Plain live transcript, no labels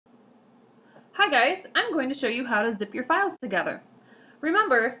Hi guys, I'm going to show you how to zip your files together.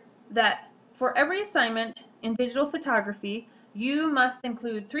 Remember that for every assignment in digital photography, you must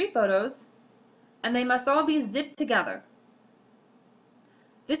include 3 photos and they must all be zipped together.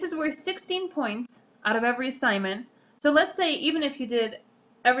 This is worth 16 points out of every assignment. So let's say even if you did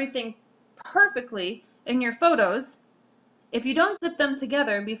everything perfectly in your photos, if you don't zip them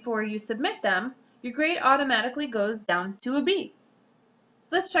together before you submit them, your grade automatically goes down to a B. So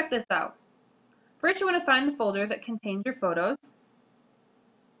let's check this out. First, you want to find the folder that contains your photos.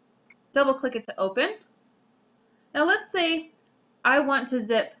 Double click it to open. Now let's say I want to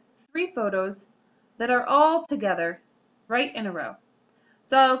zip 3 photos that are all together right in a row.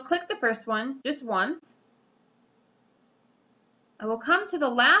 So I'll click the first one just once. I will come to the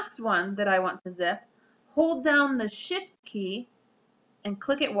last one that I want to zip, hold down the Shift key and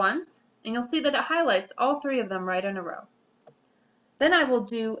click it once, and you'll see that it highlights all 3 of them right in a row. Then I will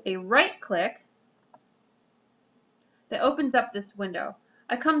do a right click that opens up this window.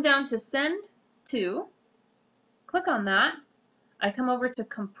 I come down to Send To, click on that. I come over to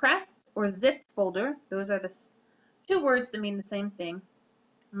Compressed or Zipped Folder. Those are the 2 words that mean the same thing.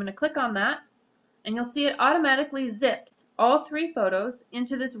 I'm going to click on that, and you'll see it automatically zips all 3 photos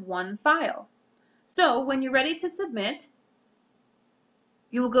into this one file. So when you're ready to submit,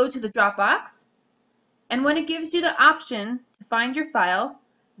 you will go to the Dropbox, and when it gives you the option to find your file,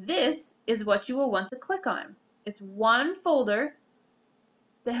 this is what you will want to click on. It's one folder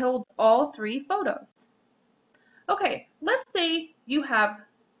that holds all 3 photos. Okay, let's say you have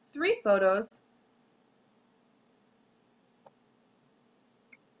 3 photos.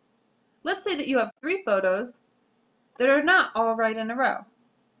 Let's say that you have 3 photos that are not all right in a row.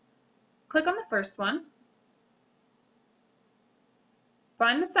 Click on the first one.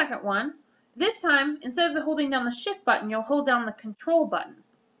 Find the second one. This time, instead of holding down the Shift button, you'll hold down the Control button.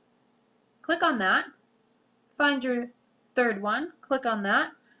 Click on that. Find your third one. Click on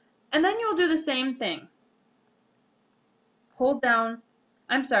that. And then you'll do the same thing.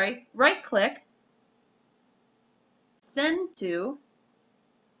 Right click, Send To,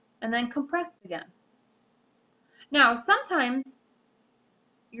 and then Compressed again. Now, sometimes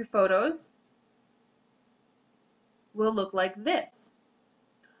your photos will look like this.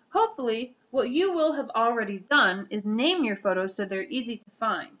 Hopefully, what you will have already done is name your photos so they're easy to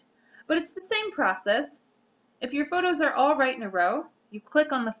find. But it's the same process. If your photos are all right in a row, you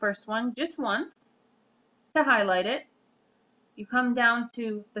click on the first one just once to highlight it. You come down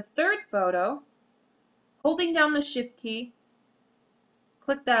to the third photo, holding down the Shift key,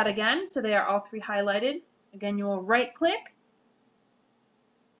 click that again so they are all 3 highlighted. Again, you will right click,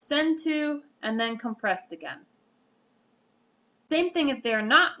 Send To, and then Compressed again. Same thing if they're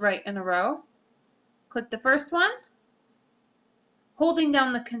not right in a row. Click the first one, holding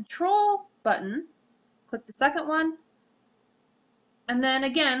down the Control button, click the second one, and then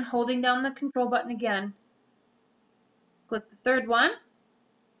again, holding down the Control button again, click the third one,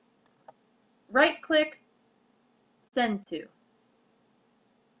 right click, Send To,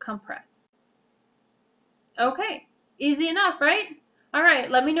 Compress. Okay, easy enough, right? All right,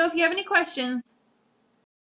 let me know if you have any questions.